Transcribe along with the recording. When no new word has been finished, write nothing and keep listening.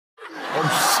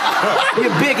You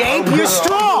big ape, you're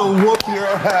strong. I'll whoop your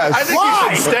ass. I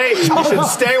think you should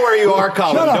stay where you are,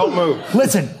 Colin. Don't move.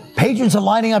 Listen, patrons are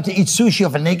lining up to eat sushi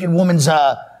off a naked woman's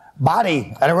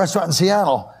body at a restaurant in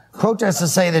Seattle.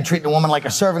 Protesters say they're treating the woman like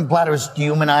a serving platter is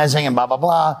dehumanizing and blah, blah,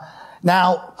 blah.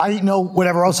 Now, I know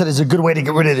whatever else it is a good way to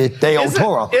get rid of the Deo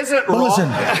Toro. Isn't but wrong. listen,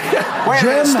 Wait a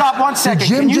minute, stop 1 second.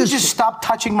 Can you just stop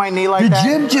touching my knee like that?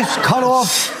 Did Jim just cut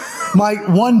off my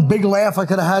one big laugh I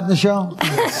could have had in the show?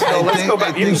 So let's go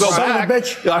back. You can go son back. of a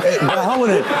bitch. The hell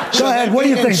with it. Go ahead, what do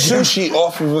you think, Jim? Sushi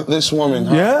off of this woman.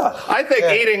 Huh? Yeah. I think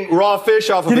eating raw fish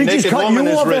off of a naked woman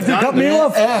is redundant. Did he just cut you off after he cut me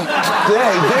off?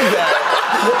 Yeah, he did that.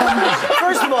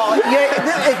 First of all,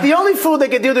 the only food they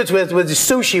could do this with was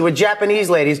sushi with Japanese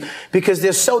ladies because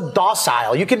they're so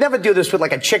docile. You could never do this with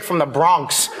like a chick from the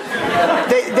Bronx.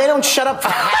 They don't shut up for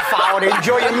a half hour to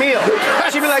enjoy your meal.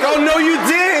 She'd be like, oh no you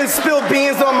didn't spill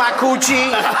beans on my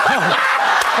coochie.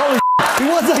 Holy he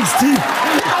was like Steve.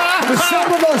 For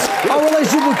some of us, our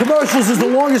relationship with commercials is the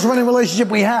longest running relationship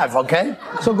we have, okay?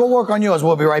 So go work on yours.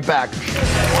 We'll be right back.